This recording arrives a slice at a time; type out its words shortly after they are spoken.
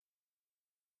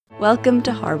Welcome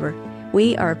to Harbour.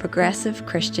 We are a progressive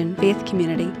Christian faith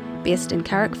community based in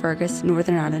Carrickfergus,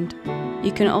 Northern Ireland.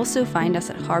 You can also find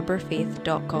us at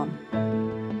harbourfaith.com.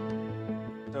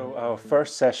 So our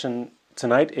first session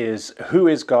tonight is Who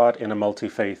is God in a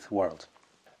Multi-Faith World?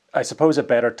 I suppose a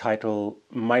better title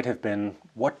might have been,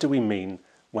 What do we mean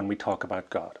when we talk about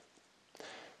God?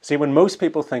 See, when most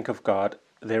people think of God,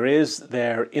 there is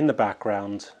there in the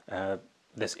background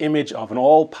this image of an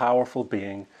all-powerful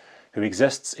being who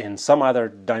exists in some other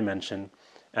dimension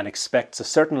and expects a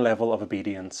certain level of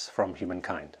obedience from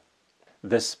humankind.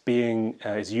 This being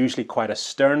is usually quite a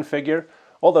stern figure,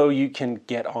 although you can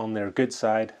get on their good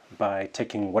side by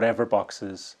ticking whatever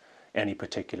boxes any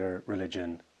particular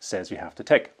religion says you have to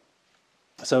tick.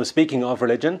 So speaking of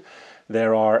religion,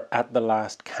 there are, at the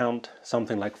last count,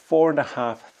 something like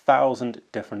 4,500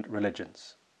 different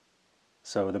religions.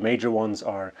 So the major ones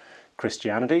are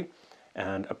Christianity,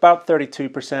 and about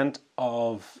 32%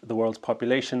 of the world's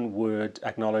population would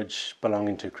acknowledge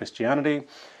belonging to Christianity.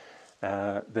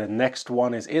 The next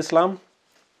one is Islam.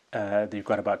 You've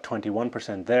got about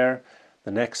 21% there.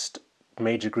 The next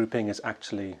major grouping is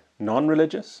actually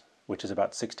non-religious, which is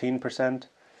about 16%,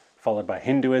 followed by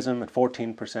Hinduism at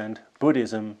 14%,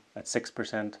 Buddhism at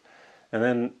 6%, and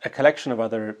then a collection of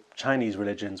other Chinese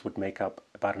religions would make up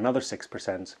about another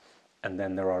 6%, and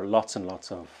then there are lots and lots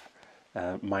of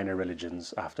minor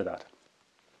religions after that.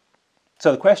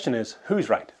 So the question is, who's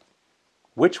right?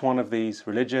 Which one of these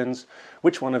religions,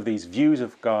 which one of these views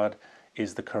of God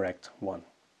is the correct one?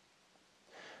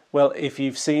 Well, if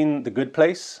you've seen The Good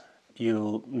Place,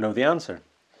 you'll know the answer.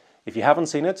 If you haven't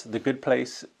seen it, The Good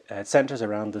Place centers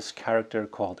around this character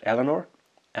called Eleanor,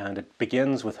 and it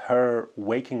begins with her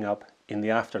waking up in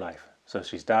the afterlife. So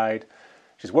she's died,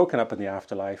 she's woken up in the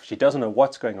afterlife, she doesn't know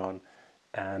what's going on,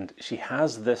 and she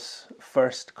has this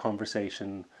first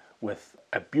conversation with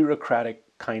a bureaucratic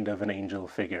kind of an angel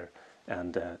figure.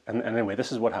 And anyway,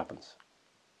 this is what happens.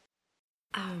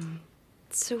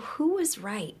 So who was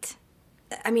right?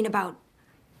 I mean, about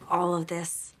all of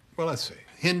this? Well, let's see.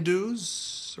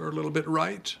 Hindus are a little bit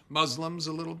right, Muslims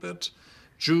a little bit,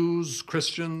 Jews,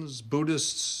 Christians,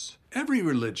 Buddhists. Every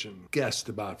religion guessed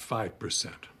about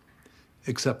 5%,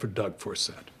 except for Doug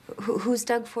Forsett. Who's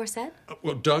Doug Forsett?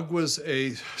 Well, Doug was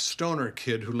a stoner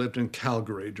kid who lived in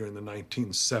Calgary during the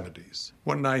 1970s.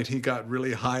 One night he got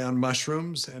really high on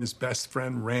mushrooms, and his best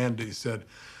friend Randy said,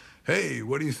 "Hey,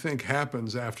 what do you think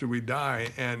happens after we die?"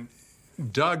 And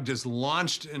Doug just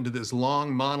launched into this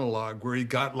long monologue where he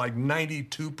got like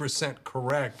 92%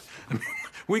 correct. I mean,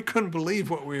 we couldn't believe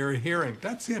what we were hearing.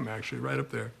 That's him, actually, right up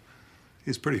there.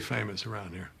 He's pretty famous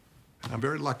around here. I'm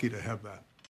very lucky to have that.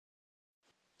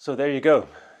 So there you go.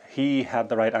 He had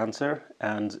the right answer,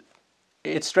 and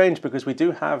it's strange because we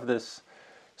do have this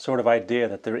sort of idea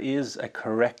that there is a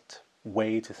correct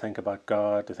way to think about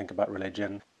God, to think about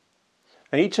religion.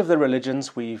 And each of the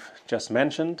religions we've just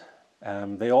mentioned,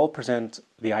 they all present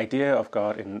the idea of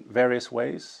God in various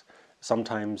ways.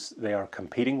 Sometimes they are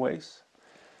competing ways.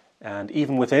 And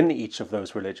even within each of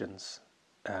those religions,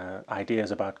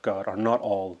 ideas about God are not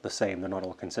all the same, they're not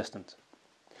all consistent.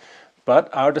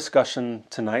 But our discussion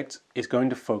tonight is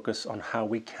going to focus on how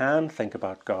we can think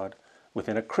about God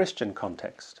within a Christian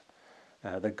context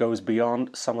that goes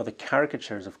beyond some of the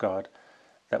caricatures of God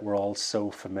that we're all so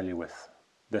familiar with.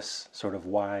 This sort of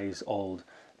wise, old,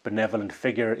 benevolent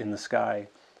figure in the sky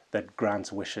that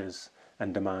grants wishes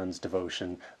and demands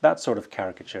devotion, that sort of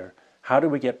caricature. How do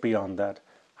we get beyond that?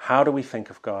 How do we think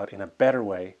of God in a better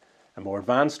way, a more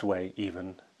advanced way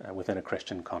even, within a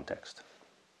Christian context?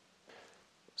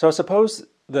 So I suppose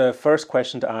the first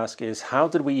question to ask is, how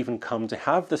did we even come to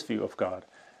have this view of God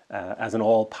as an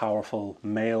all-powerful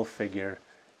male figure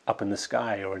up in the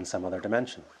sky or in some other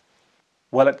dimension?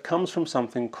 Well, it comes from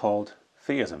something called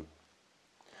theism.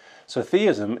 So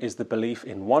theism is the belief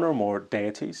in one or more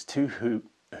deities to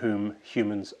whom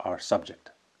humans are subject.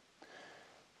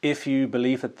 If you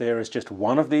believe that there is just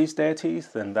one of these deities,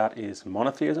 then that is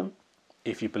monotheism.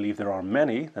 If you believe there are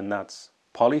many, then that's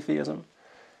polytheism.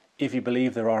 If you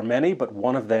believe there are many, but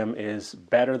one of them is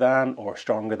better than or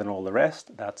stronger than all the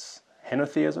rest, that's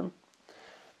henotheism.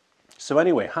 So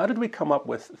anyway, how did we come up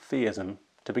with theism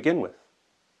to begin with?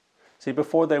 See,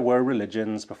 before there were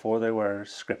religions, before there were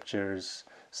scriptures,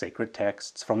 sacred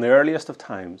texts, from the earliest of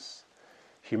times,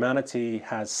 humanity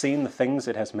has seen the things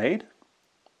it has made.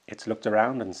 It's looked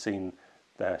around and seen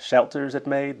the shelters it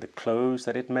made, the clothes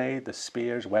that it made, the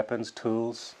spears, weapons,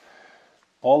 tools,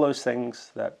 all those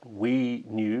things that we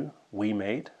knew we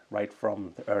made right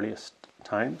from the earliest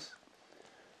times.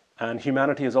 And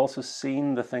humanity has also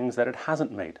seen the things that it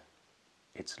hasn't made.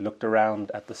 It's looked around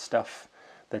at the stuff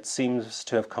that seems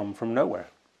to have come from nowhere.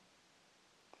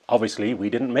 Obviously, we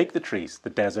didn't make the trees, the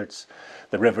deserts,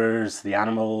 the rivers, the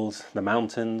animals, the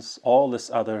mountains, all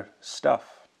this other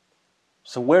stuff.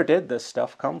 So where did this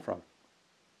stuff come from?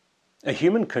 A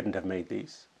human couldn't have made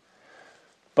these.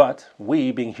 But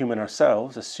we, being human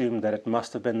ourselves, assumed that it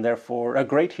must have been therefore a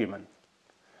great human,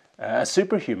 a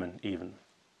superhuman even,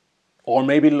 or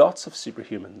maybe lots of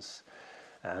superhumans.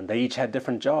 And they each had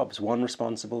different jobs, one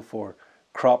responsible for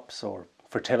crops or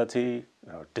fertility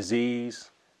or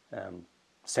disease,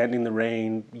 sending the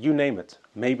rain, you name it.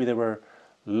 Maybe there were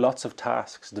lots of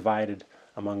tasks divided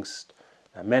amongst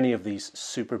many of these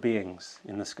super beings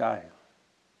in the sky.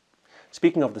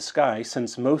 Speaking of the sky,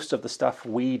 since most of the stuff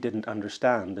we didn't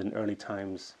understand in early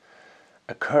times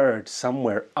occurred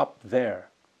somewhere up there,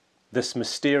 this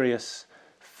mysterious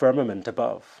firmament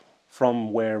above,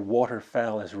 from where water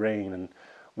fell as rain and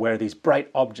where these bright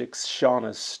objects shone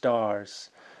as stars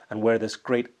and where this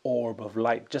great orb of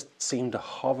light just seemed to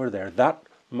hover there, that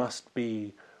must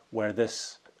be where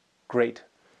this great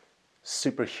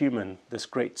superhuman, this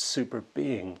great super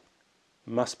being,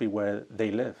 must be where they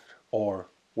lived, or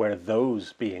where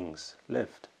those beings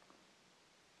lived.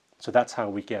 So that's how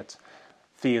we get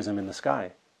theism in the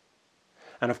sky.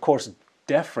 And of course,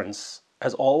 deference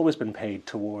has always been paid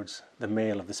towards the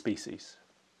male of the species,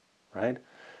 right?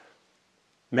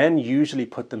 Men usually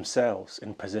put themselves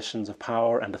in positions of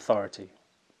power and authority.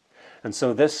 And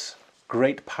so this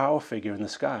great power figure in the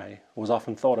sky was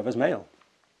often thought of as male.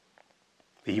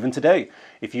 Even today,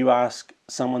 if you ask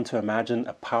someone to imagine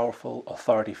a powerful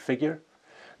authority figure,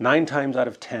 9 times out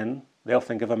of 10, they'll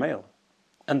think of a male.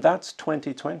 And that's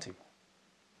 2020.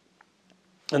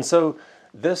 And so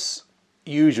this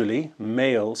usually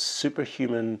male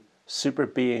superhuman, super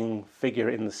being figure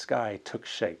in the sky took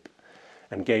shape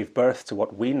and gave birth to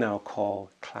what we now call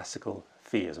classical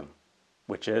theism,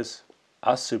 which is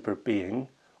a super being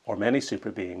or many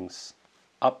super beings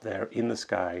up there in the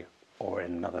sky or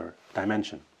in another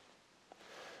dimension.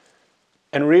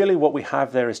 And really what we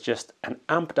have there is just an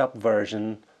amped up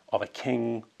version of a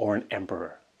king or an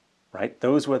emperor, right?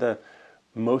 Those were the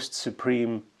most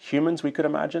supreme humans we could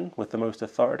imagine with the most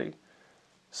authority.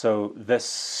 So this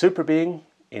super being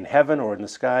in heaven or in the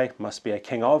sky must be a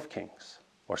king of kings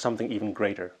or something even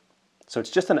greater. So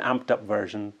it's just an amped up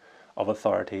version of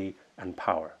authority and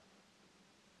power.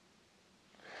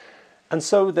 And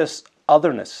so this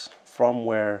otherness from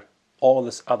where all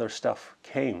this other stuff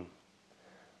came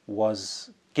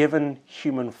was given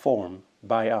human form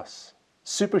by us.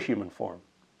 Superhuman form.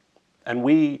 And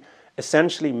we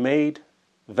essentially made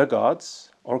the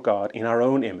gods, or God, in our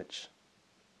own image.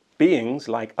 Beings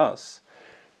like us,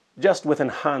 just with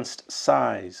enhanced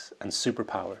size and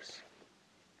superpowers.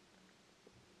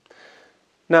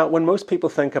 Now, when most people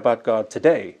think about God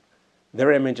today,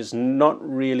 their image is not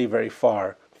really very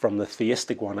far from the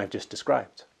theistic one I've just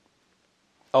described.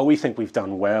 Oh, we think we've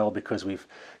done well because we've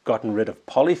gotten rid of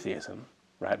polytheism,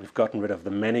 right? We've gotten rid of the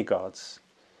many gods.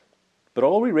 But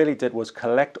all we really did was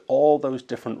collect all those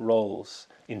different roles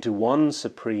into one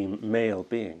supreme male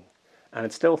being. And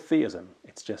it's still theism.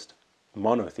 It's just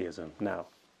monotheism now.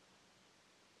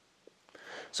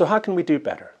 So how can we do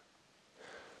better?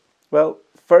 Well,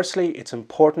 firstly, it's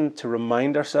important to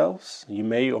remind ourselves, you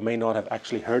may or may not have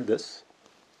actually heard this,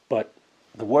 but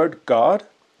the word God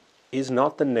is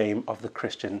not the name of the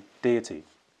Christian deity.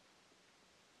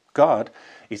 God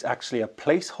is actually a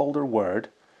placeholder word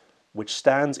which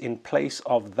stands in place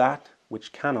of that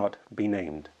which cannot be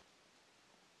named.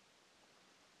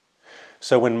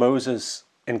 So when Moses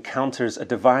encounters a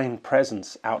divine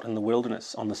presence out in the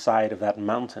wilderness on the side of that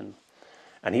mountain,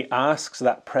 and he asks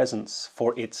that presence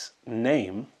for its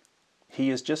name, he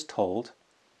is just told,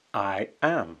 I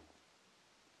am.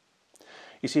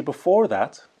 You see, before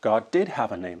that, God did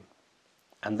have a name,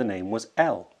 and the name was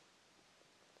El.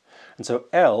 And so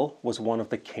El was one of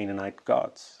the Canaanite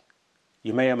gods.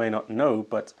 You may or may not know,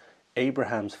 but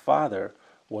Abraham's father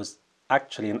was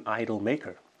actually an idol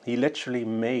maker. He literally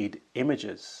made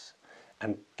images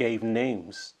and gave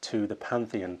names to the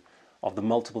pantheon of the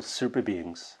multiple super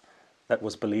beings that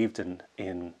was believed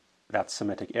in that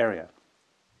Semitic area.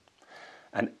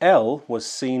 And El was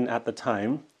seen at the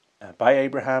time by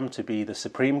Abraham to be the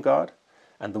supreme God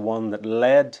and the one that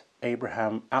led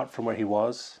Abraham out from where he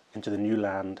was into the new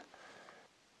land.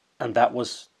 And that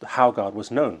was how God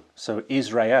was known. So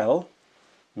Israel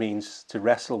means to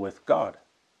wrestle with God.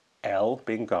 El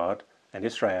being God, and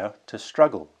Israel to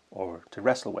struggle or to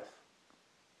wrestle with.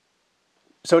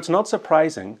 So it's not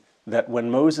surprising that when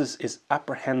Moses is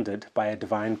apprehended by a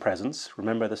divine presence,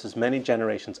 remember this is many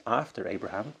generations after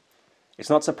Abraham, it's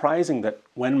not surprising that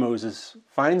when Moses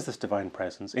finds this divine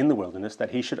presence in the wilderness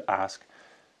that he should ask,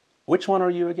 which one are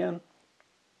you again?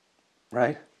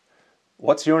 right?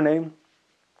 What's your name?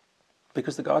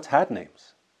 Because the gods had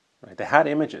names, right? They had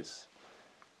images.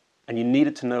 And you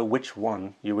needed to know which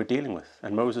one you were dealing with.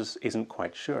 And Moses isn't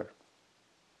quite sure.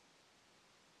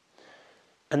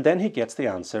 And then he gets the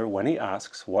answer when he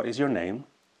asks, what is your name?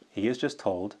 He is just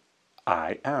told,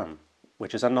 I am,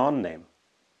 which is a non-name.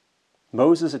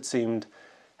 Moses, it seemed,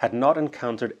 had not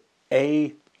encountered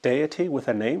a deity with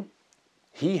a name.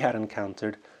 He had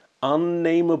encountered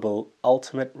unnameable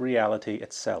ultimate reality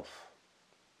itself.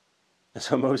 And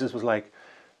so Moses was like,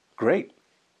 great,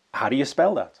 how do you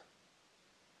spell that?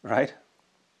 Right?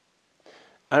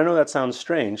 I know that sounds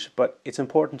strange, but it's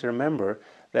important to remember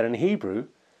that in Hebrew,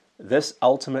 this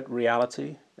ultimate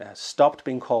reality stopped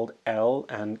being called El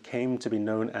and came to be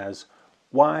known as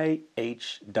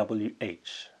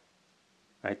YHWH.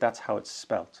 Right? That's how it's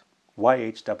spelt.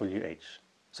 YHWH.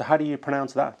 So how do you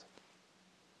pronounce that?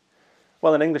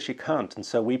 Well, in English you can't, and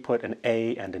so we put an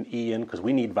A and an E in because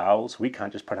we need vowels. We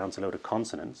can't just pronounce a load of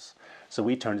consonants. So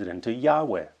we turned it into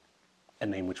Yahweh, a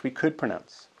name which we could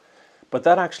pronounce. But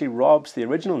that actually robs the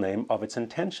original name of its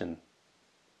intention,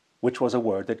 which was a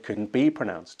word that couldn't be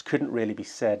pronounced, couldn't really be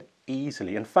said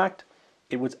easily. In fact,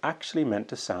 it was actually meant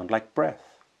to sound like breath.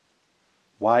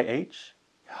 YH,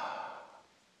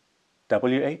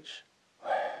 WH,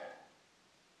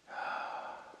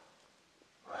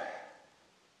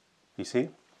 you see?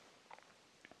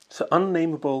 So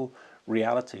unnameable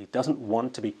reality doesn't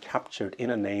want to be captured in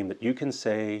a name that you can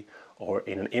say or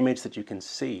in an image that you can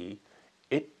see.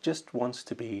 It just wants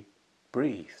to be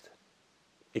breathed,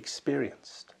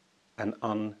 experienced, and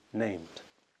unnamed.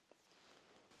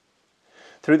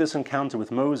 Through this encounter with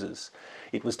Moses,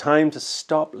 it was time to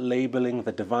stop labeling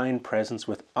the divine presence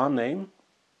with a name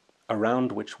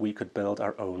around which we could build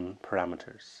our own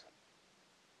parameters.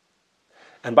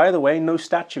 And by the way, no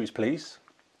statues, please.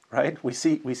 Right? We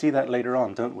see that later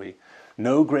on, don't we?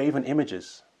 No graven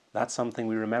images. That's something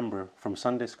we remember from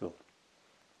Sunday school.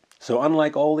 So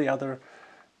unlike all the other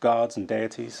gods and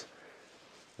deities,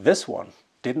 this one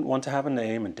didn't want to have a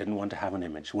name and didn't want to have an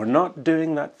image. We're not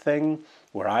doing that thing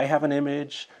where I have an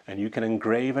image and you can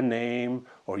engrave a name,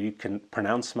 or you can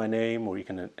pronounce my name, or you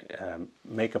can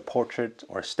make a portrait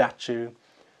or a statue.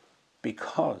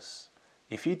 Because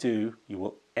if you do, you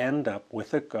will end up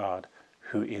with a God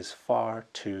who is far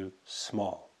too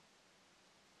small.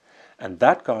 And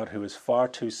that God who is far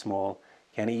too small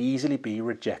can easily be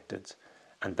rejected,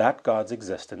 and that God's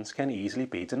existence can easily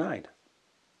be denied.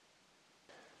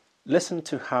 Listen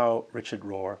to how Richard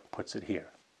Rohr puts it here.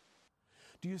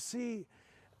 Do you see,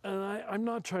 and I'm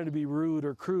not trying to be rude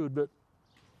or crude, but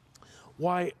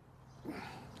why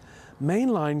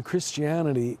mainline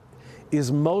Christianity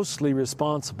is mostly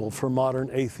responsible for modern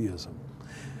atheism.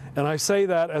 And I say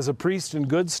that as a priest in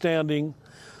good standing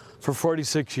for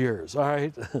 46 years, all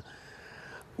right?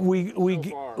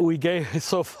 We gave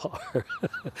so far.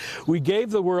 We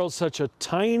gave the world such a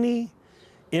tiny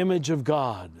image of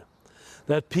God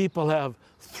that people have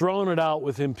thrown it out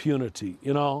with impunity,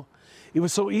 you know? It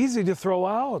was so easy to throw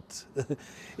out.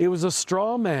 It was a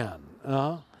straw man.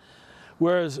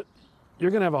 Whereas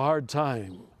you're going to have a hard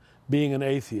time being an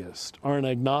atheist or an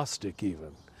agnostic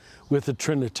even with the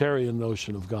Trinitarian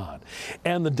notion of God.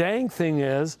 And the dang thing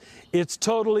is, it's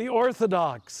totally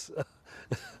orthodox.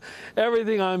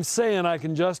 Everything I'm saying I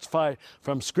can justify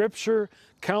from Scripture,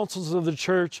 councils of the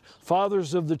church,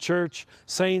 fathers of the church,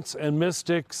 saints and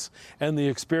mystics, and the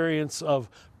experience of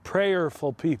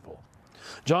prayerful people.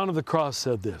 John of the Cross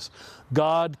said this: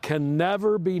 God can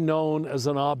never be known as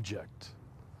an object,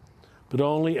 but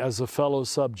only as a fellow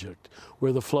subject,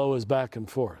 where the flow is back and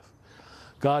forth.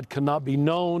 God cannot be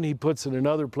known, he puts it in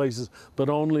other places, but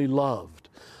only loved.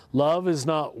 Love is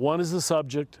not, one is the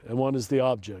subject and one is the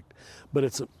object, but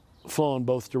it's a flow in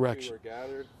both directions.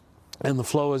 And the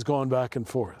flow is going back and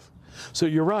forth. So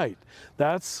you're right.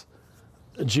 That's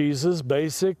Jesus'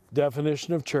 basic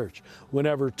definition of church.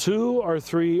 Whenever 2 or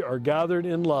 3 are gathered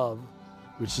in love,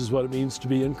 which is what it means to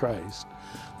be in Christ,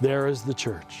 there is the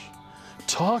church.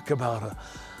 Talk about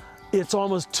it's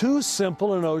almost too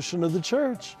simple a notion of the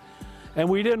church. And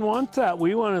we didn't want that.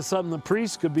 We wanted something the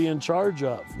priest could be in charge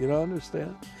of. You don't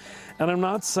understand? And I'm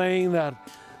not saying that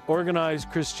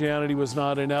organized Christianity was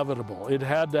not inevitable. It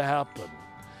had to happen.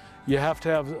 You have to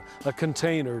have a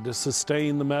container to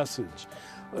sustain the message.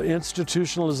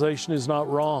 Institutionalization is not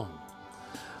wrong,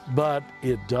 but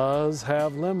it does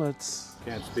have limits.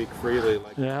 Can't speak freely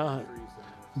like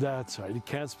that's right. You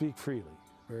can't speak freely.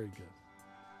 Very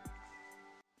good.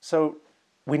 So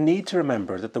we need to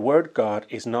remember that the word God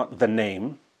is not the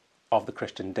name of the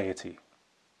Christian deity.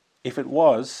 If it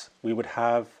was, we would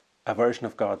have a version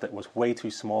of God that was way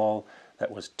too small,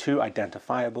 that was too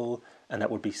identifiable, and that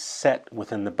would be set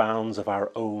within the bounds of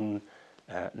our own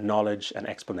knowledge and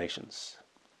explanations.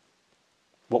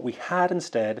 What we had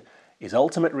instead is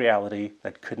ultimate reality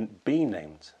that couldn't be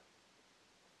named.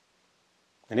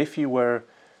 And if you were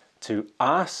to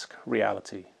ask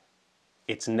reality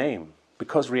its name,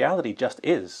 because reality just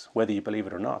is, whether you believe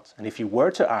it or not, and if you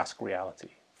were to ask reality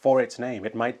for its name,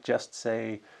 it might just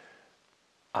say,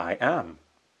 I am.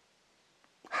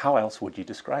 How else would you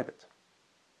describe it?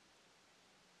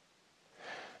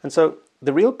 And so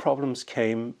the real problems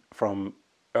came from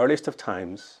earliest of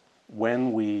times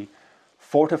when we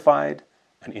fortified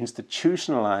and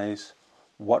institutionalized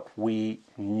what we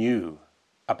knew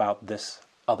about this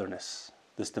otherness,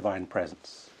 this divine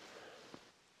presence.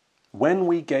 When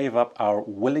we gave up our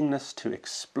willingness to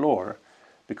explore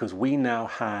because we now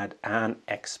had an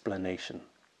explanation,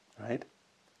 right?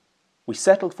 We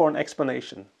settled for an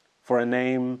explanation, for a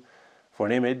name, for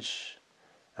an image,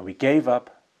 and we gave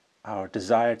up our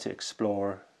desire to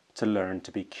explore, to learn,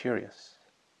 to be curious.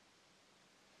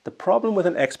 The problem with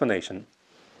an explanation,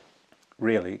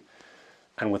 really,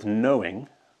 and with knowing,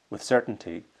 with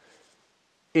certainty,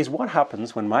 is what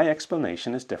happens when my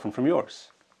explanation is different from yours.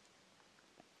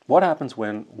 What happens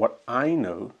when what I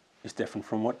know is different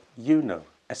from what you know,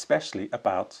 especially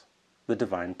about the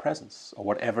divine presence, or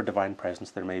whatever divine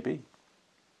presence there may be.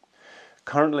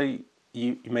 Currently,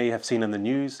 you may have seen in the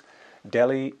news,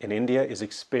 Delhi in India is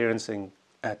experiencing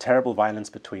terrible violence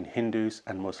between Hindus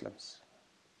and Muslims.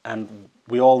 And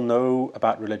we all know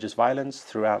about religious violence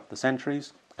throughout the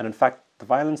centuries. And in fact, the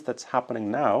violence that's happening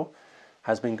now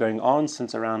has been going on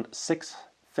since around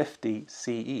 650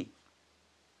 CE.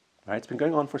 Right? It's been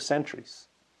going on for centuries.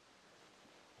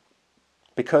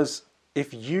 Because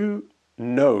if you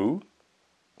know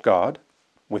God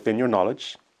within your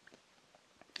knowledge,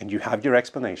 and you have your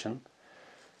explanation,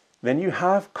 then you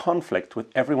have conflict with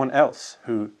everyone else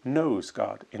who knows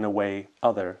God in a way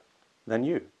other than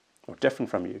you, or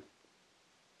different from you.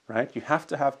 Right? You have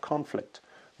to have conflict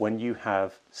when you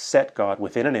have set God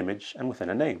within an image and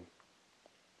within a name.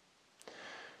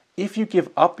 If you give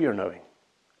up your knowing,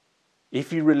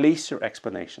 if you release your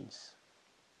explanations,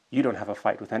 you don't have a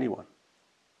fight with anyone.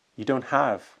 You don't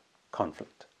have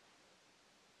conflict.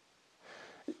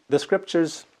 The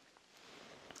scriptures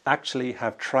actually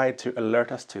have tried to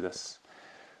alert us to this.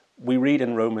 We read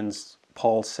in Romans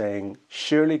Paul saying,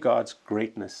 surely God's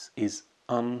greatness is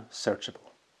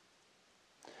unsearchable.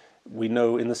 We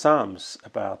know in the Psalms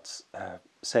about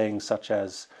sayings such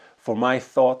as, for my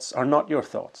thoughts are not your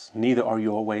thoughts, neither are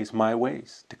your ways my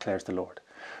ways, declares the Lord.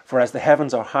 For as the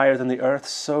heavens are higher than the earth,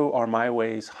 so are my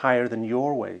ways higher than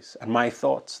your ways, and my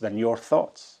thoughts than your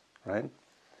thoughts. Right?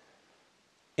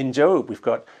 In Job, we've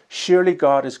got, surely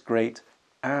God is great,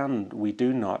 and we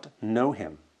do not know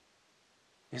him.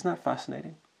 Isn't that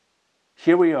fascinating?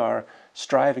 Here we are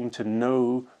striving to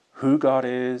know who God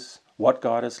is, what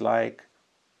God is like,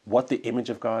 what the image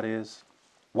of God is,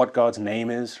 what God's name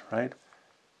is, right?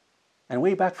 And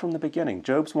way back from the beginning,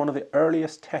 Job's one of the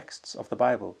earliest texts of the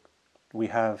Bible. We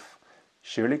have,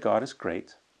 surely God is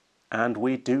great, and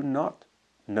we do not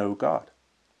know God.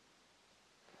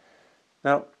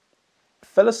 Now,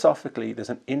 philosophically, there's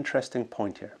an interesting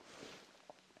point here.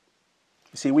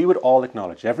 You see, we would all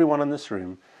acknowledge, everyone in this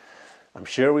room, I'm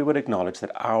sure we would acknowledge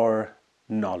that our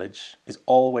knowledge is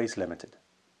always limited,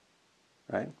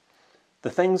 right? The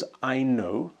things I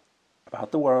know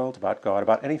about the world, about God,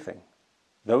 about anything,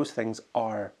 those things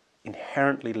are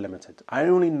inherently limited. I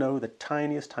only know the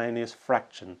tiniest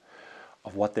fraction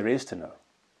of what there is to know.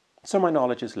 So my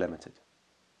knowledge is limited.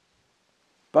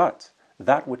 But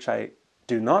that which I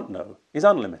do not know is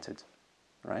unlimited,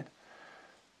 right?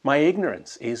 My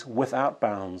ignorance is without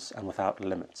bounds and without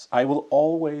limits. I will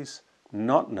always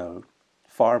not know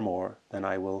far more than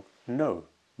I will know,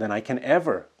 than I can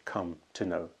ever come to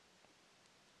know.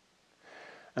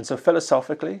 And so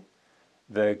philosophically,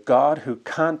 the God who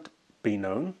can't be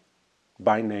known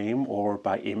by name or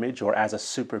by image or as a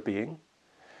super being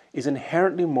is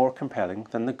inherently more compelling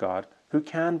than the God who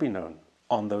can be known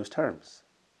on those terms.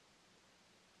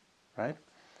 Right?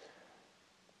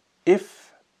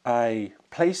 If I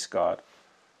place God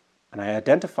and I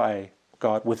identify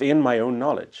God within my own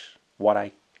knowledge, what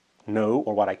I know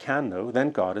or what I can know,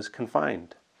 then God is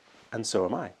confined, and so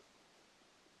am I.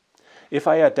 If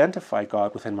I identify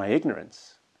God within my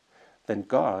ignorance, then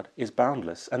God is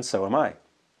boundless, and so am I.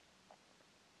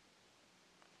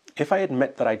 If I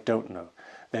admit that I don't know,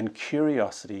 then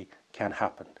curiosity can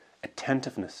happen,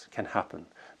 attentiveness can happen,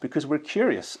 because we're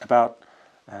curious about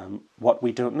what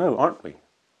we don't know, aren't we?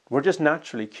 We're just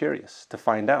naturally curious to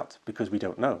find out because we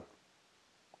don't know.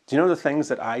 Do you know the things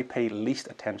that I pay least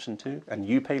attention to and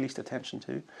you pay least attention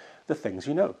to? The things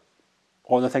you know,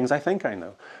 or the things I think I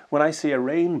know. When I see a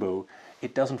rainbow,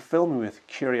 it doesn't fill me with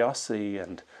curiosity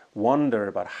and wonder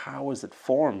about how is it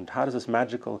formed? How does this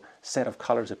magical set of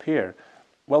colors appear?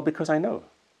 Well, because I know.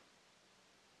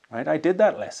 Right? I did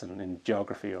that lesson in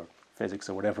geography or physics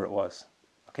or whatever it was.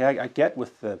 Okay, I get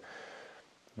with the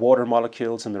water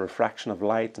molecules and the refraction of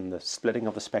light and the splitting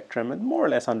of the spectrum and more or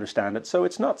less understand it. So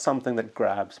it's not something that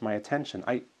grabs my attention.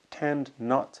 I tend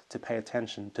not to pay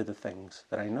attention to the things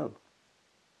that I know.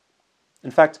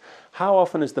 In fact, how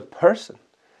often is the person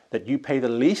that you pay the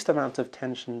least amount of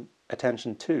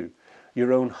attention to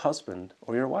your own husband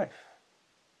or your wife?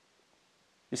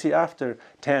 You see, after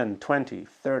 10, 20,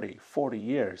 30, 40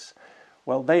 years,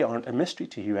 well, they aren't a mystery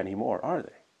to you anymore, are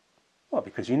they? Well,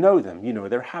 because you know them, you know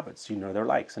their habits, you know their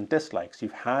likes and dislikes.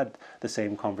 You've had the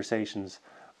same conversations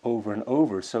over and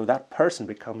over, so that person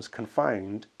becomes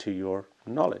confined to your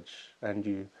knowledge, and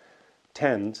you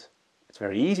tend, it's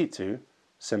very easy to,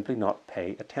 simply not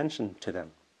pay attention to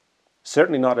them.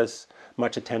 Certainly not as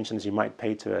much attention as you might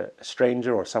pay to a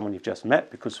stranger or someone you've just met,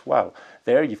 because, wow,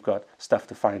 there you've got stuff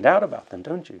to find out about them,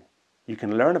 don't you? You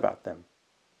can learn about them.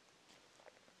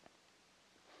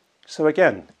 So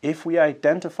again, if we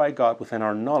identify God within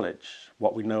our knowledge,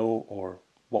 what we know or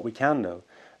what we can know,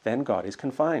 then God is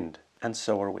confined, and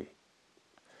so are we.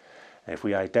 And if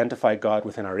we identify God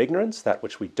within our ignorance, that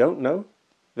which we don't know,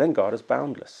 then God is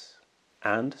boundless,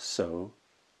 and so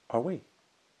are we.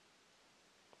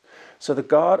 So the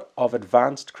God of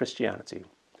advanced Christianity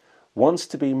wants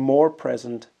to be more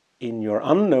present in your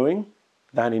unknowing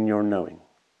than in your knowing.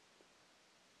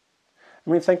 I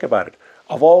mean, think about it.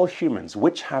 Of all humans,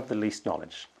 which have the least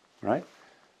knowledge, right?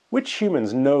 Which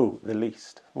humans know the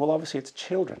least? Well, obviously it's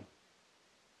children,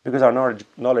 because our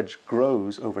knowledge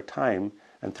grows over time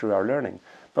and through our learning.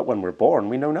 But when we're born,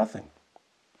 we know nothing.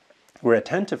 We're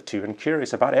attentive to and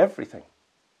curious about everything.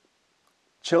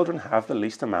 Children have the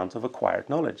least amount of acquired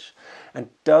knowledge. And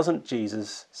doesn't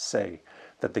Jesus say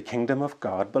that the kingdom of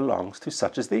God belongs to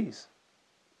such as these?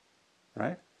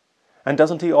 Right? And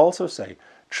doesn't he also say,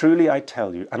 truly I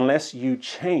tell you, unless you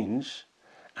change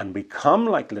and become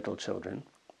like little children,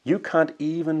 you can't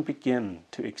even begin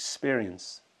to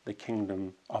experience the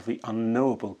kingdom of the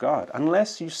unknowable God.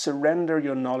 Unless you surrender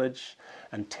your knowledge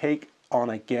and take on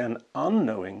again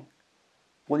unknowing,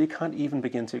 well, you can't even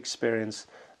begin to experience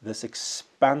this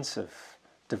expansive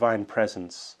divine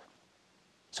presence.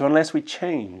 So unless we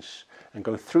change and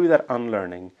go through that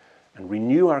unlearning and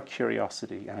renew our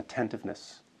curiosity and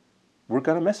attentiveness, we're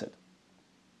going to miss it.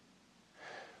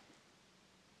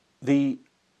 The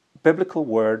biblical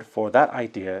word for that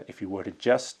idea, if you were to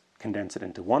just condense it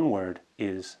into one word,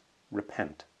 is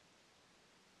repent.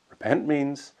 Repent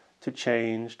means to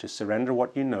change, to surrender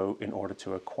what you know in order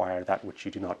to acquire that which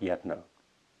you do not yet know.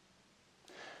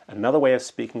 Another way of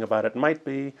speaking about it might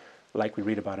be, like we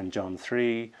read about in John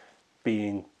 3,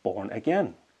 being born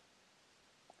again.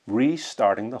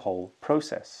 Restarting the whole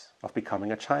process of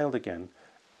becoming a child again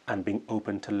and being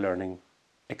open to learning,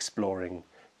 exploring,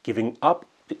 giving up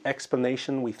the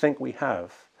explanation we think we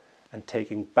have and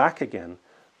taking back again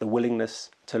the willingness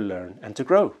to learn and to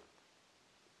grow.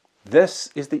 This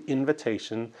is the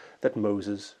invitation that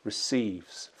Moses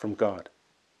receives from God.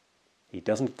 He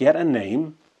doesn't get a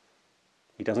name.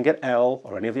 He doesn't get El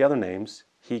or any of the other names.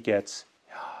 He gets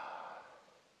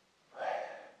Yahweh.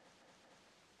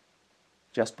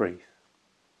 Just breathe.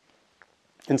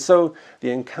 And so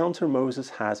the encounter Moses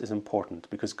has is important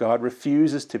because God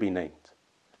refuses to be named.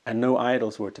 And no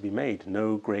idols were to be made,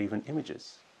 no graven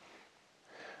images.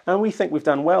 And we think we've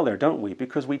done well there, don't we?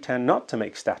 Because we tend not to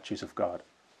make statues of God.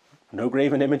 No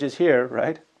graven images here,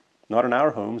 right? Not in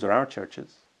our homes or our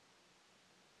churches.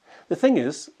 The thing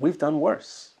is, we've done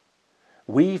worse.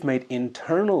 We've made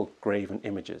internal graven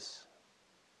images.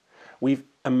 We've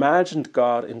imagined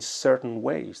God in certain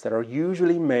ways that are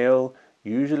usually male,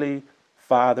 usually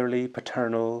fatherly,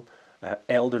 paternal,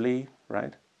 elderly,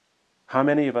 right? How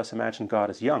many of us imagine God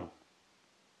as young?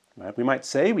 Right? We might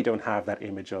say we don't have that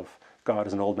image of God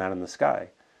as an old man in the sky,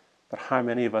 but how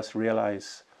many of us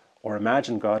realize or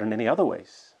imagine God in any other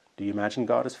ways? Do you imagine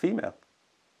God as female?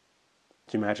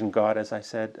 Do you imagine God, as I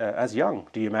said, as young?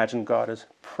 Do you imagine God as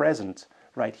present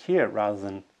right here rather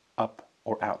than up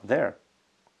or out there?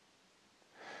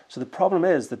 So the problem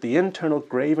is that the internal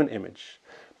graven image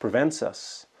prevents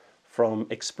us from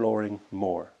exploring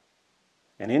more.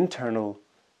 And internal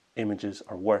images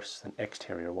are worse than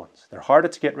exterior ones. They're harder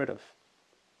to get rid of.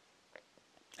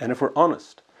 And if we're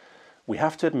honest, we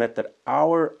have to admit that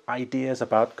our ideas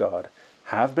about God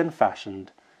have been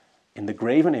fashioned in the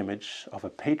graven image of a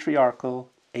patriarchal,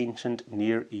 ancient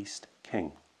Near East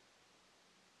king.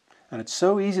 And it's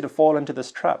so easy to fall into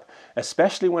this trap,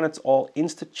 especially when it's all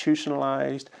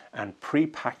institutionalized and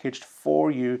pre-packaged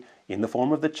for you in the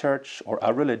form of the church or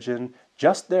a religion,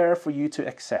 just there for you to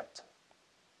accept.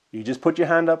 You just put your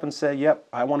hand up and say, yep,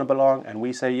 I want to belong. And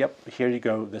we say, yep, here you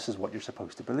go. This is what you're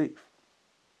supposed to believe.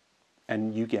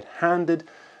 And you get handed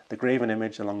the graven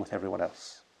image along with everyone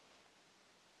else.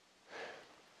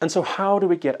 And so how do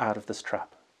we get out of this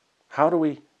trap? How do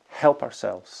we help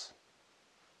ourselves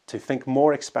to think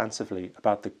more expansively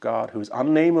about the God who is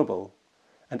unnameable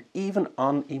and even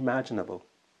unimaginable?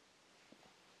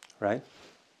 Right?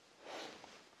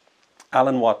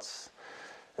 Alan Watts,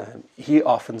 he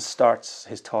often starts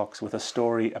his talks with a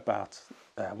story about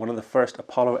one of the first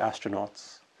Apollo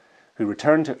astronauts who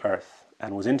returned to Earth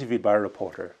and was interviewed by a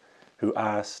reporter who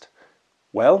asked,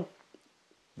 well,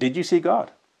 did you see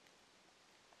God?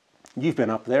 You've been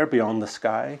up there beyond the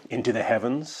sky, into the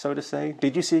heavens, so to say.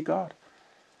 Did you see God?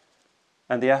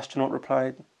 And the astronaut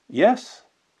replied, yes,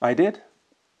 I did.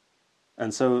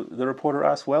 And so the reporter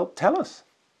asked, well, tell us.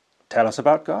 Tell us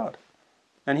about God.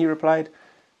 And he replied,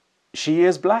 she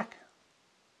is black.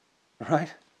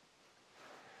 Right?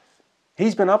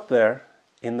 He's been up there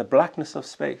in the blackness of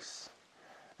space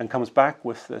and comes back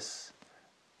with this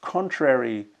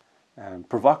contrary and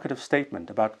provocative statement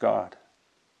about God.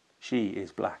 She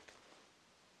is black.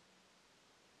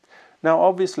 Now,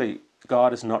 obviously,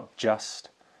 God is not just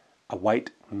a white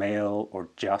male or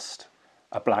just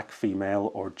a black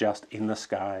female or just in the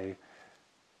sky.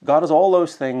 God is all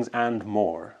those things and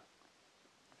more.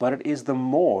 But it is the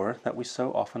more that we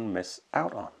so often miss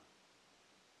out on.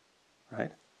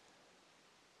 Right?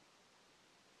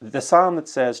 The psalm that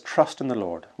says, trust in the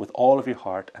Lord with all of your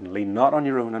heart and lean not on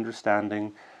your own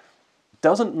understanding,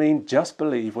 doesn't mean just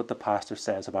believe what the pastor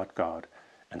says about God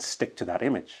and stick to that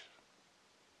image.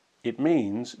 It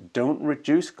means don't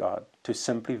reduce God to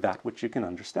simply that which you can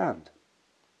understand.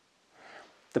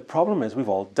 The problem is we've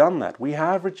all done that. We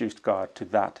have reduced God to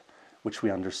that which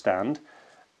we understand.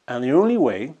 And the only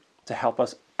way to help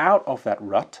us out of that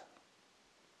rut,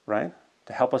 right,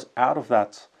 to help us out of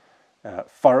that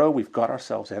furrow we've got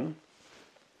ourselves in,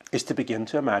 is to begin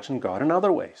to imagine God in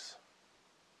other ways.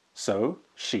 So,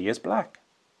 she is black.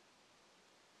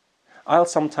 I'll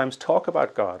sometimes talk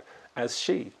about God as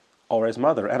she or as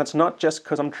mother, and it's not just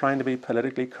because I'm trying to be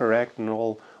politically correct and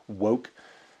all woke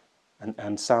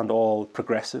and sound all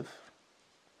progressive.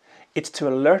 It's to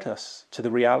alert us to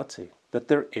the reality that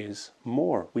there is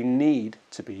more. We need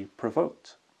to be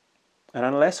provoked. And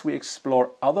unless we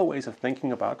explore other ways of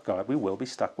thinking about God, we will be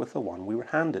stuck with the one we were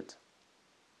handed.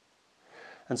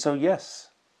 And so yes,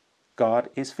 God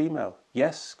is female.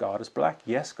 Yes, God is black.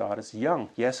 Yes, God is young.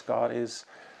 Yes, God is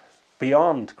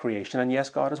beyond creation. And yes,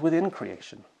 God is within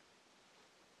creation.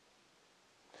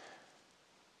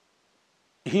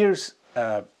 Here's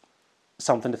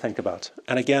something to think about.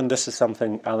 And again, this is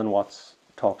something Alan Watts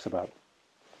talks about.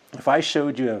 If I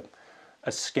showed you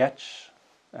a sketch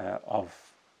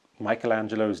of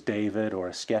Michelangelo's David or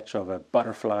a sketch of a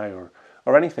butterfly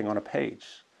or anything on a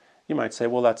page, you might say,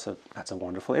 well, that's a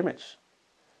wonderful image.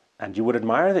 And you would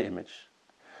admire the image.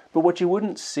 But what you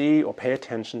wouldn't see or pay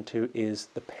attention to is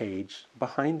the page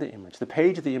behind the image. The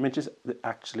page of the image is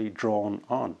actually drawn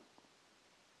on.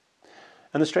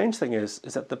 And the strange thing is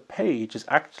that the page is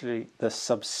actually the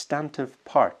substantive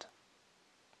part,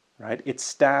 right? It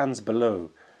stands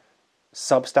below.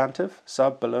 Substantive,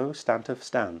 sub, below, stantive,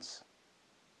 stands.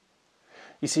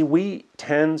 You see, we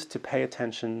tend to pay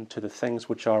attention to the things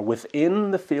which are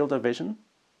within the field of vision,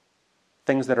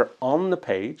 things that are on the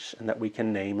page and that we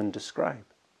can name and describe.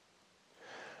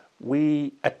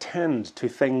 We attend to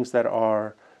things that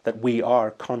we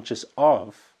are conscious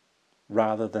of,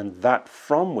 rather than that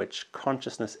from which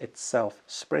consciousness itself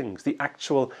springs, the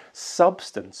actual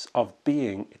substance of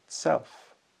being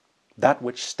itself. That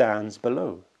which stands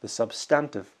below, the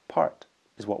substantive part,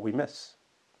 is what we miss.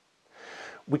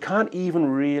 We can't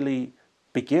even really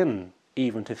begin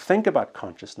even to think about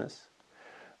consciousness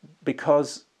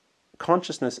because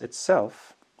consciousness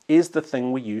itself is the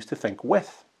thing we use to think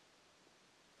with.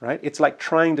 Right? It's like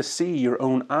trying to see your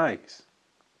own eyes.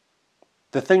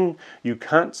 The thing you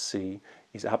can't see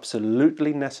is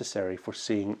absolutely necessary for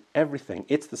seeing everything.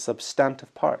 It's the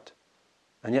substantive part.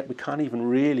 And yet we can't even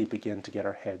really begin to get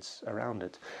our heads around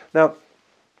it. Now,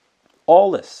 all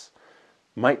this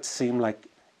might seem like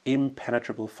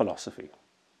impenetrable philosophy,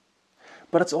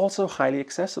 but it's also highly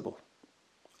accessible.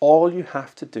 All you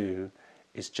have to do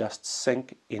is just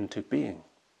sink into being.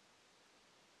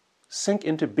 Sink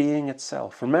into being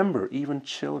itself. Remember, even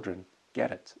children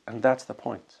get it, and that's the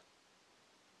point.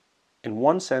 In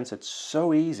one sense, it's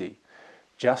so easy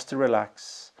just to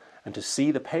relax and to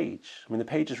see the page. I mean, the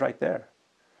page is right there.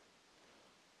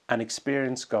 And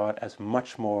experience God as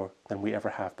much more than we ever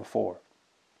have before.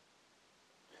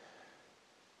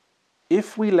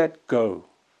 If we let go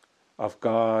of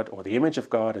God or the image of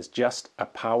God as just a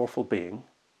powerful being,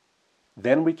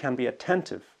 then we can be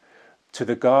attentive to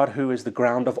the God who is the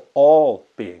ground of all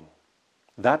being,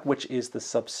 that which is the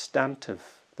substantive,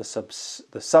 the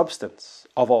substance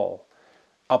of all,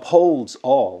 upholds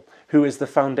all, who is the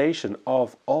foundation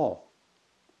of all,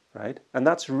 right? And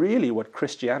that's really what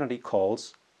Christianity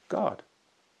calls God.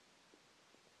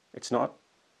 It's not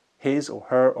his or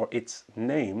her or its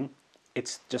name,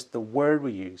 it's just the word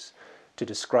we use to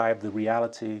describe the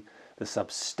reality, the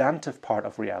substantive part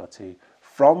of reality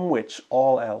from which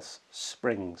all else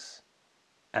springs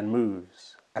and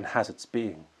moves and has its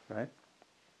being, right?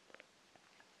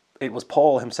 It was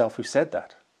Paul himself who said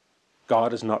that.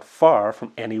 God is not far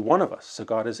from any one of us, so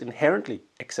God is inherently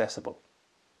accessible.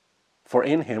 For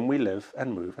in him we live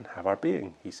and move and have our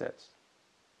being, he says.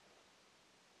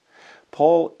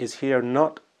 Paul is here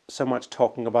not so much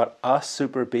talking about a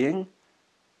super being,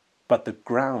 but the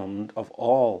ground of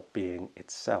all being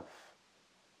itself.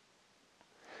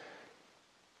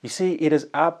 You see, it is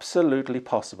absolutely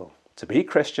possible to be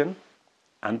Christian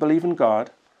and believe in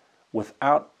God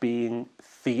without being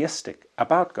theistic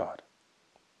about God.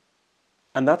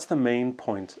 And that's the main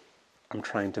point I'm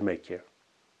trying to make here.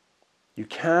 You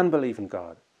can believe in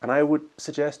God, and I would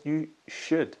suggest you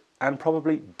should and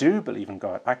probably do believe in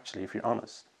God, actually, if you're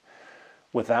honest,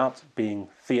 without being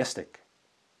theistic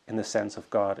in the sense of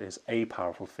God is a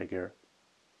powerful figure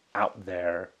out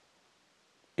there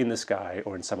in the sky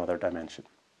or in some other dimension.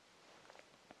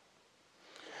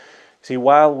 See,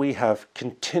 while we have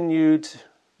continued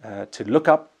to look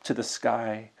up to the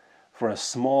sky for a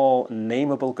small,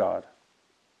 nameable God,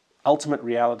 ultimate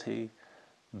reality,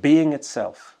 being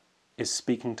itself, is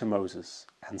speaking to Moses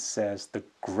and says, the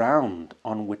ground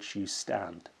on which you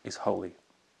stand is holy.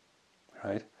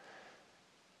 Right?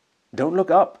 Don't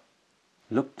look up.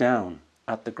 Look down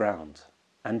at the ground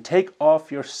and take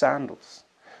off your sandals.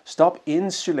 Stop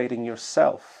insulating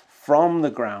yourself from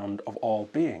the ground of all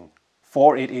being,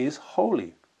 for it is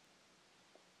holy.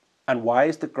 And why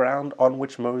is the ground on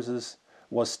which Moses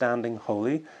was standing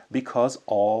holy? Because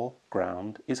all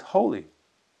ground is holy.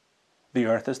 The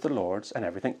earth is the Lord's and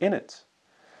everything in it.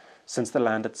 Since the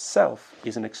land itself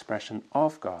is an expression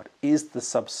of God, is the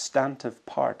substantive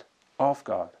part of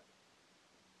God.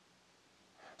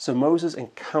 So Moses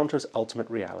encounters ultimate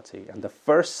reality, and the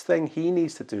first thing he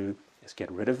needs to do is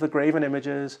get rid of the graven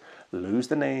images, lose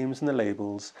the names and the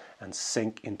labels, and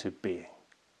sink into being.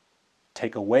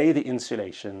 Take away the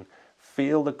insulation,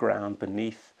 feel the ground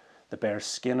beneath the bare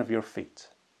skin of your feet,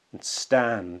 and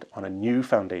stand on a new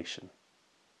foundation.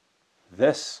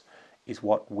 This is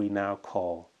what we now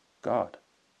call God.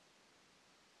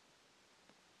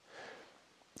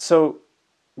 So,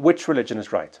 which religion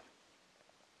is right?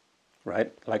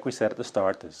 Right? Like we said at the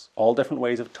start, there's all different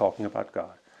ways of talking about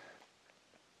God.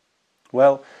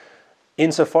 Well,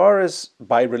 insofar as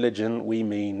by religion we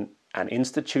mean an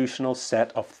institutional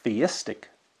set of theistic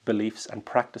beliefs and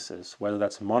practices, whether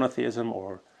that's monotheism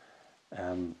or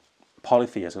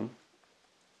polytheism,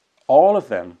 all of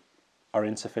them are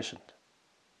insufficient.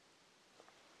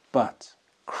 But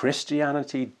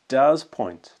Christianity does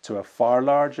point to a far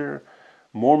larger,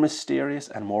 more mysterious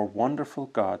and more wonderful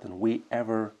God than we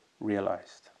ever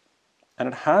realized. And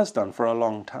it has done for a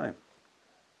long time.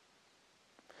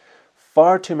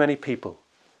 Far too many people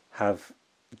have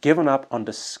given up on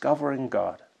discovering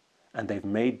God, and they've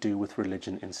made do with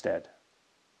religion instead.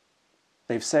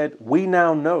 They've said, we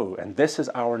now know, and this is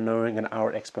our knowing and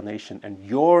our explanation, and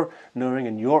your knowing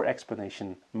and your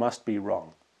explanation must be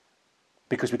wrong,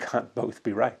 because we can't both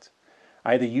be right.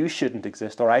 Either you shouldn't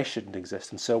exist or I shouldn't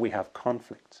exist, and so we have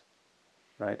conflict,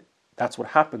 right? That's what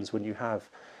happens when you have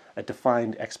a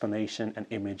defined explanation, an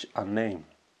image, a name.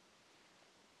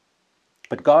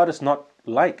 But God is not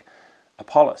like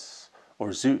Apollos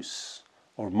or Zeus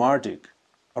or Marduk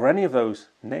or any of those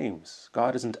names.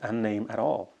 God isn't a name at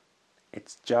all.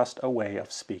 It's just a way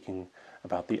of speaking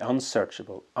about the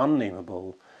unsearchable,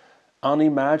 unnameable,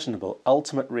 unimaginable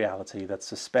ultimate reality that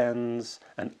suspends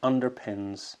and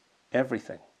underpins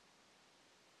everything.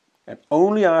 And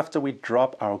only after we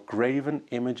drop our graven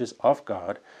images of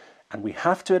God, and we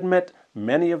have to admit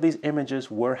many of these images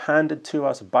were handed to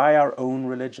us by our own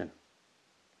religion,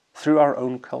 through our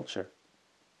own culture.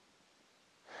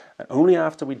 And only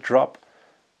after we drop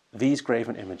these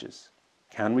graven images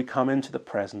can we come into the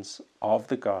presence of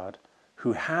the God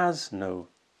who has no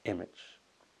image.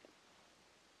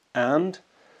 And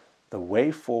the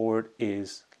way forward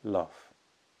is love.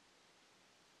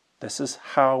 This is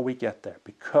how we get there,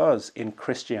 because in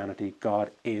Christianity,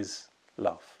 God is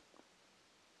love.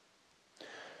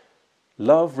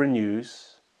 Love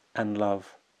renews and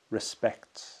love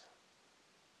respects.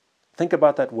 Think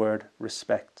about that word,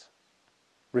 respect.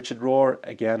 Richard Rohr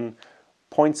again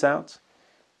points out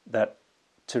that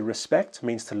to respect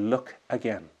means to look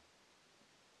again.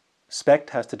 Spect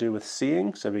has to do with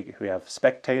seeing, so we have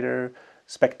spectator,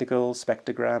 spectacle,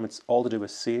 spectrogram, it's all to do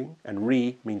with seeing, and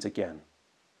re means again.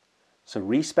 So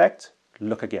respect,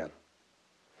 look again.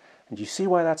 And you see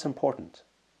why that's important?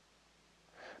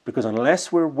 Because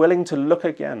unless we're willing to look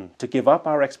again, to give up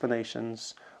our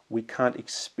explanations, we can't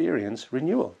experience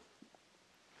renewal.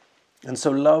 And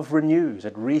so love renews,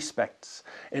 it respects.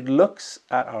 It looks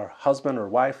at our husband or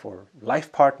wife or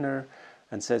life partner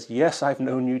and says, yes, I've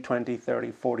known you 20,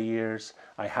 30, 40 years.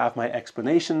 I have my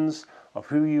explanations of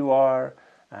who you are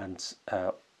and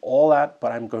all that,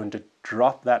 but I'm going to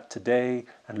drop that today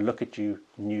and look at you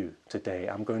new today.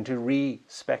 I'm going to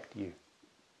respect you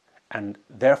and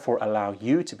therefore allow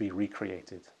you to be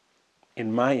recreated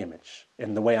in my image,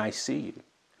 in the way I see you.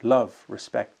 Love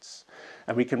respects.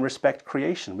 And we can respect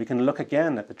creation. We can look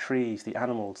again at the trees, the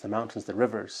animals, the mountains, the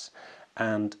rivers,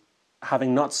 and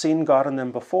having not seen God in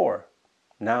them before,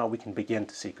 now we can begin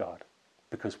to see God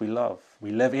because we love.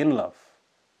 We live in love.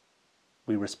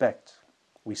 We respect.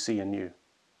 We see anew.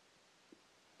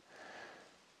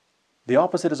 The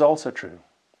opposite is also true.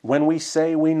 When we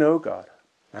say we know God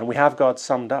and we have God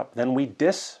summed up, then we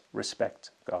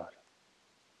disrespect God.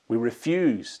 We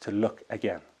refuse to look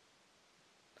again.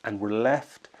 And we're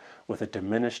left with a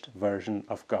diminished version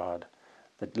of God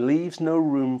that leaves no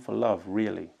room for love,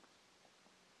 really.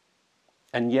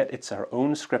 And yet it's our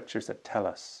own scriptures that tell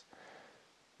us,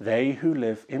 they who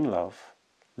live in love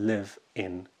live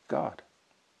in God.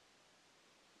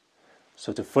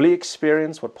 So to fully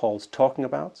experience what Paul's talking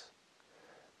about,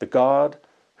 the God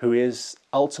who is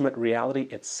ultimate reality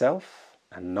itself,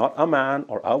 and not a man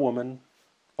or a woman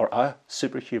or a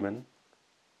superhuman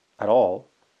at all,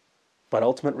 but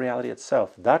ultimate reality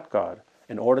itself, that God,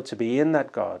 in order to be in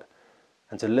that God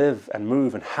and to live and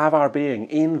move and have our being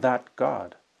in that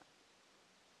God,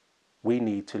 we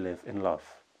need to live in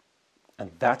love.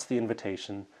 And that's the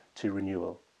invitation to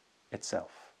renewal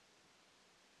itself.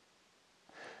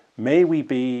 May we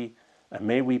be and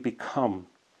may we become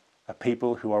a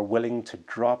people who are willing to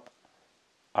drop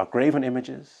our graven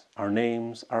images, our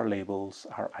names, our labels,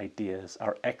 our ideas,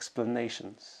 our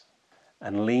explanations,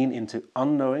 and lean into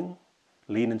unknowing,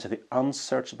 lean into the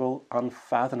unsearchable,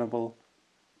 unfathomable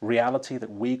reality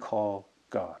that we call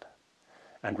God,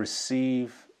 and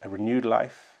receive a renewed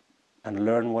life and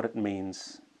learn what it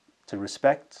means to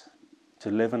respect, to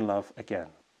live in love again,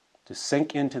 to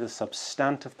sink into the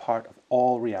substantive part of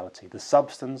all reality, the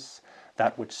substance,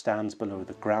 that which stands below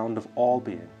the ground of all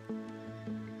being,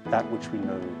 that which we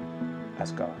know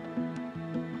as God.